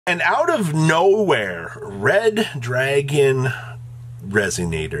And out of nowhere, Red Dragon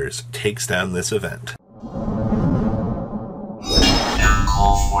Resonators takes down this event.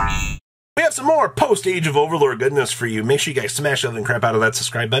 We have some more post-Age of Overlord goodness for you. Make sure you guys smash the crap out of that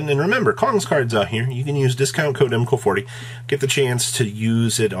subscribe button. And remember, Kong's cards out here, you can use discount code MCO40. Get the chance to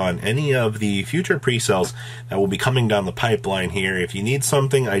use it on any of the future pre-sales that will be coming down the pipeline here. If you need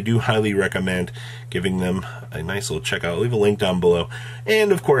something, I do highly recommend giving them a nice little checkout. I'll leave a link down below.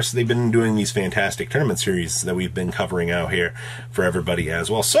 And, of course, they've been doing these fantastic tournament series that we've been covering out here for everybody as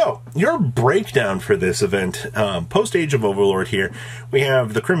well. So, your breakdown for this event, post-Age of Overlord here, we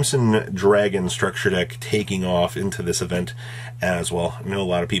have the Crimson Dragon structure deck taking off into this event as well. I know a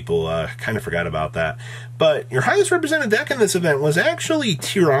lot of people kind of forgot about that. But your highest represented deck in this event was actually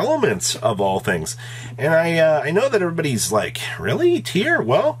Tier Elements, of all things. And I know that everybody's like, really? Tier?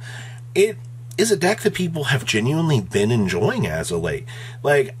 Well, it is a deck that people have genuinely been enjoying as of late.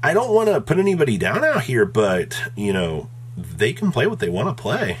 Like, I don't want to put anybody down out here, but, you know, they can play what they want to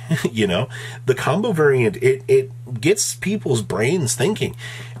play. You know, the combo variant, it gets people's brains thinking.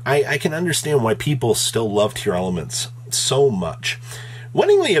 I can understand why people still love Tier Elements so much.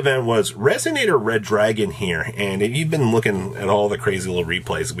 Winning the event was Resonator Red Dragon here, and if you've been looking at all the crazy little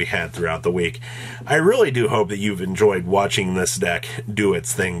replays we had throughout the week, I really do hope that you've enjoyed watching this deck do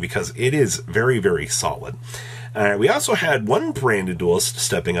its thing, because it is very, very solid. We also had one branded duelist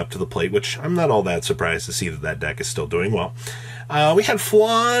stepping up to the plate, which I'm not all that surprised to see that that deck is still doing well. We had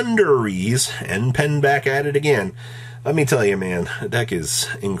Flaunderies and Pen back at it again. Let me tell you, man, the deck is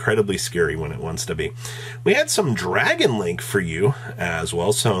incredibly scary when it wants to be. We had some Dragon Link for you as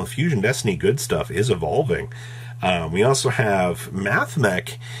well, so Fusion Destiny good stuff is evolving. We also have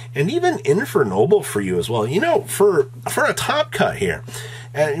Mathmech and even Infernoble for you as well. You know, for a top cut here,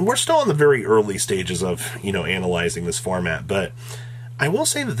 and we're still in the very early stages of, you know, analyzing this format, but I will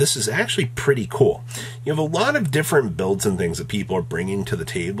say that this is actually pretty cool. You have a lot of different builds and things that people are bringing to the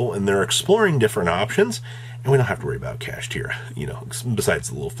table, and they're exploring different options. And we don't have to worry about cached here, you know, besides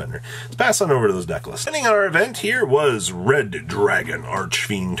the little fender. Let's pass on over to those deck lists. Ending our event here was Red Dragon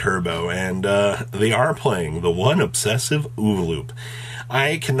Archfiend Turbo, and they are playing the one obsessive Overloop.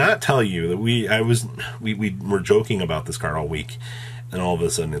 I cannot tell you that we were joking about this card all week, and all of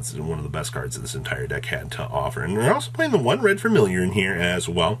a sudden it's one of the best cards that this entire deck had to offer. And they're also playing the one Red Familiar in here as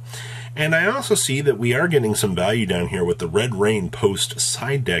well. And I also see that we are getting some value down here with the Red Rain post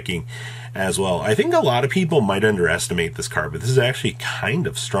side decking as well. I think a lot of people might underestimate this card, but this is actually kind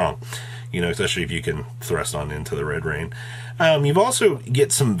of strong, you know, especially if you can thrust on into the Red Rain. You've also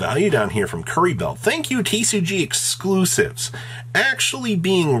get some value down here from Curry Bell. Thank you, TCG exclusives. Actually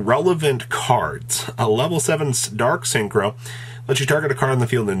being relevant cards. A level 7 Dark Synchro lets you target a card on the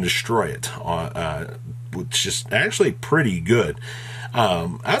field and destroy it, which is actually pretty good.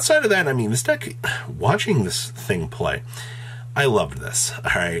 Outside of that, I mean, this deck, watching this thing play, I loved this.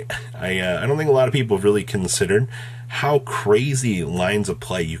 All right, I don't think a lot of people have really considered how crazy lines of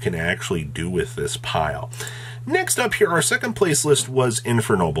play you can actually do with this pile. Next up here, our second place list was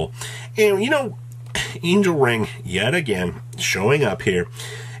Infernoble, and you know, Angel Ring yet again showing up here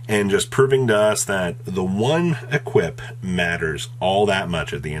and just proving to us that the one equip matters all that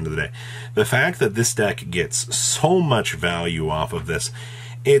much at the end of the day. The fact that this deck gets so much value off of this,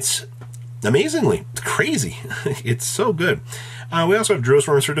 it's amazingly crazy. It's so good. We also have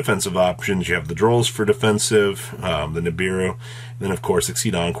Drillsworms for defensive options. You have the Drolls for defensive, the Nibiru, and then of course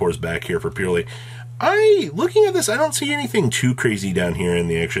Exceed Encore's back here for purely. Looking at this, I don't see anything too crazy down here in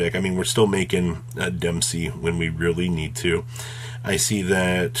the extra deck. I mean, we're still making a Dempsey when we really need to. I see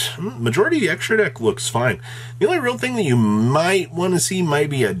that majority of the extra deck looks fine. The only real thing that you might want to see might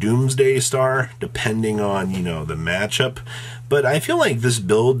be a Doomsday Star, depending on, you know, the matchup. But I feel like this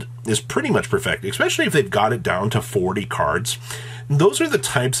build is pretty much perfect, especially if they've got it down to 40 cards. Those are the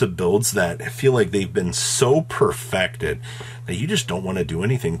types of builds that I feel like they've been so perfected that you just don't want to do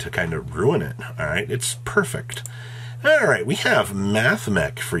anything to kind of ruin it. All right, it's perfect. All right, we have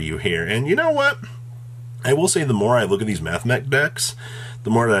Mathmech for you here. And you know what? I will say the more I look at these Mathmech decks,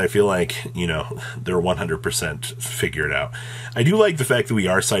 the more that I feel like, you know, they're 100% figured out. I do like the fact that we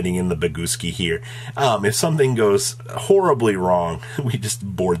are citing in the Baguski here. If something goes horribly wrong, we just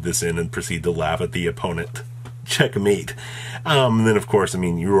board this in and proceed to laugh at the opponent. Checkmate. And then, of course, I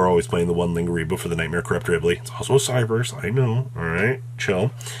mean, you were always playing the one Lingariba for the Nightmare Corrupt Ridley. It's also a Cybers, I know. Alright,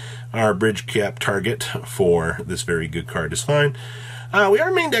 chill. Our bridge cap target for this very good card is fine. We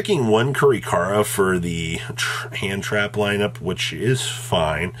are main decking one Kurikara for the hand trap lineup, which is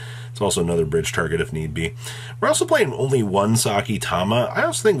fine. It's also another bridge target if need be. We're also playing only one Saki Tama. I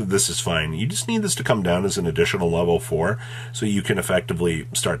also think that this is fine. You just need this to come down as an additional level 4 so you can effectively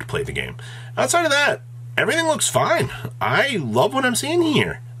start to play the game. Outside of that, everything looks fine. I love what I'm seeing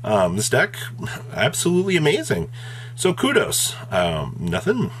here. This deck, absolutely amazing. So kudos.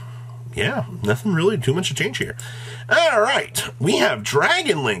 Nothing really too much to change here. All right, we have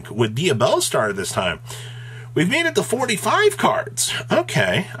Dragon Link with Diabellstar this time. We've made it to 45 cards.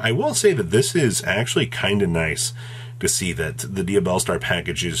 Okay, I will say that this is actually kind of nice to see that the Diabellstar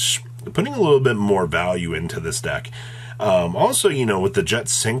package is putting a little bit more value into this deck. Also, you know, with the Jet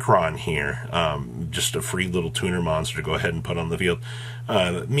Synchron here, just a free little tuner monster to go ahead and put on the field,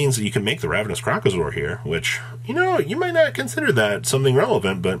 that means that you can make the Ravenous Crocozor here, which, you know, you might not consider that something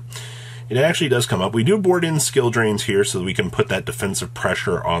relevant, but it actually does come up. We do board in skill drains here so that we can put that defensive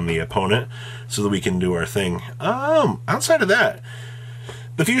pressure on the opponent so that we can do our thing. Outside of that,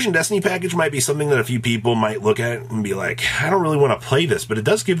 the Fusion Destiny package might be something that a few people might look at and be like, I don't really want to play this, but it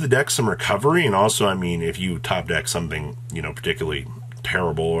does give the deck some recovery, and also, I mean, if you top deck something, you know, particularly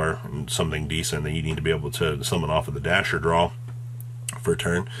terrible or something decent that you need to be able to summon off of the dash or draw for a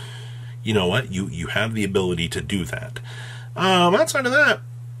turn, you know what? You have the ability to do that. Outside of that,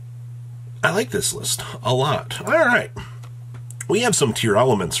 I like this list a lot. All right. We have some tier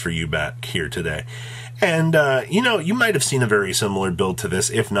elements for you back here today. And, you know, you might have seen a very similar build to this,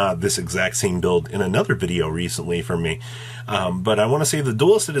 if not this exact same build, in another video recently from me. But I want to say the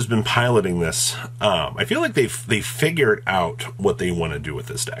duelist that has been piloting this, I feel like they've figured out what they want to do with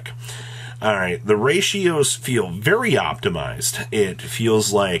this deck. All right, the ratios feel very optimized. It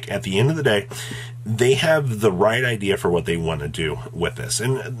feels like, at the end of the day, they have the right idea for what they want to do with this.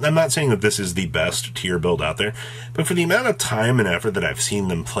 And I'm not saying that this is the best tier build out there, but for the amount of time and effort that I've seen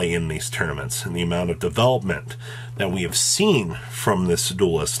them play in these tournaments, and the amount of development that we have seen from this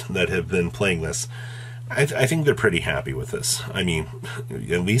duelist that have been playing this, I think they're pretty happy with this. I mean,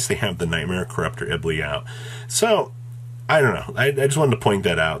 at least they have the Nightmare Corruptor Ibli out. So, I don't know. I just wanted to point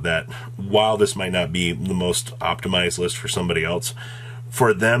that out, that while this might not be the most optimized list for somebody else,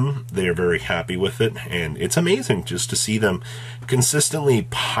 for them, they're very happy with it, and it's amazing just to see them consistently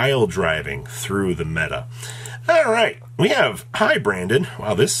pile driving through the meta. All right, we have, hi Brandon.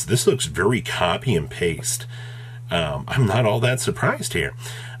 Wow, this looks very copy and paste. I'm not all that surprised here.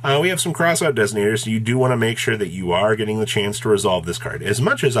 We have some crossout designators. You do want to make sure that you are getting the chance to resolve this card. As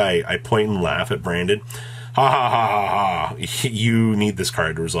much as I point and laugh at Brandon, ha ha ha ha ha, you need this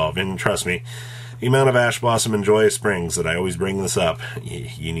card to resolve. And trust me, the amount of Ash Blossom and Joyous Springs that I always bring this up,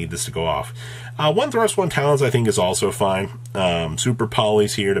 you need this to go off. One Thrust, one Talents I think is also fine. Super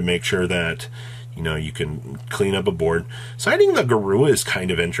Polys here to make sure that, you know, you can clean up a board. Siding the Garua is kind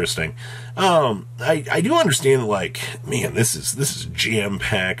of interesting. I do understand, like, man, this is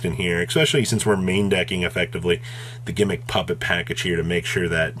jam-packed in here, especially since we're main decking effectively the Gimmick Puppet package here to make sure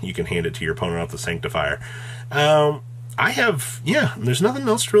that you can hand it to your opponent off the Sanctifier. There's nothing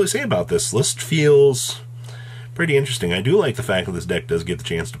else to really say about this. List feels pretty interesting. I do like the fact that this deck does get the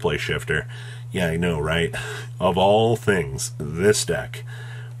chance to play Shifter. Yeah, I know, right? Of all things, this deck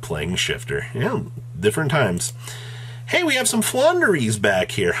playing Shifter. Yeah, different times. Hey, we have some Flunderies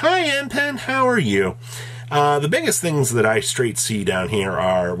back here. Hi, Enpen, how are you? The biggest things that I straight see down here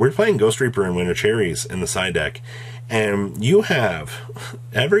are, we're playing Ghost Reaper and Winter Cherries in the side deck, and you have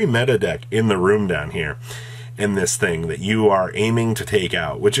every meta deck in the room down here in this thing that you are aiming to take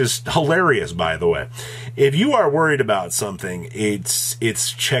out, which is hilarious, by the way. If you are worried about something, it's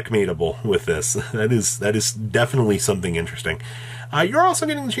checkmateable with this. That is definitely something interesting. You're also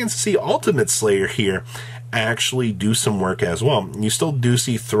getting the chance to see Ultimate Slayer here actually do some work as well. You still do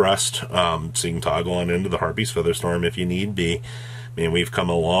see Thrust, so you can toggle on into the Harpy's Featherstorm if you need be. Man, we've come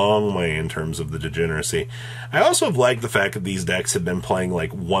a long way in terms of the degeneracy. I also have liked the fact that these decks have been playing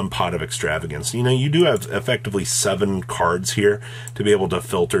like one pot of extravagance. You know, you do have effectively 7 cards here to be able to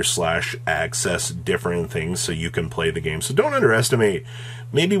filter / access different things so you can play the game. So don't underestimate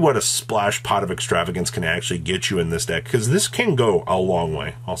maybe what a splash pot of extravagance can actually get you in this deck, because this can go a long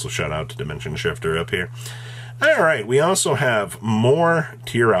way. Also, shout out to Dimension Shifter up here. All right, we also have more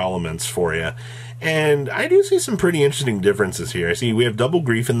tier elements for you. And I do see some pretty interesting differences here. I see we have Double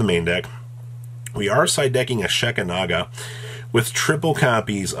Grief in the main deck. We are side decking a Shekanaga with triple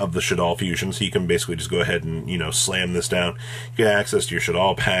copies of the Shadal Fusion, so you can basically just go ahead and, you know, slam this down. You get access to your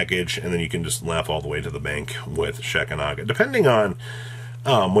Shadal package, and then you can just laugh all the way to the bank with Shekanaga, depending on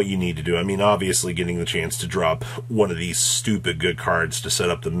what you need to do. I mean, obviously getting the chance to drop one of these stupid good cards to set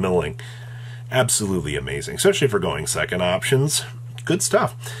up the milling, absolutely amazing, especially for going second options. Good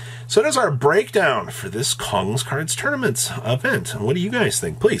stuff. So does our breakdown for this Kong's Cards Tournaments event. What do you guys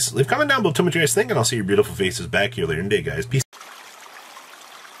think? Please leave a comment down below. Tell me what you guys think, and I'll see your beautiful faces back here later in the day, guys. Peace.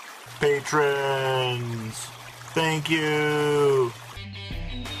 Patrons, thank you.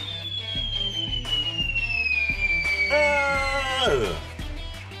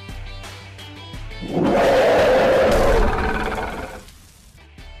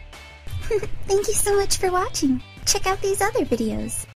 Thank you so much for watching. Check out these other videos.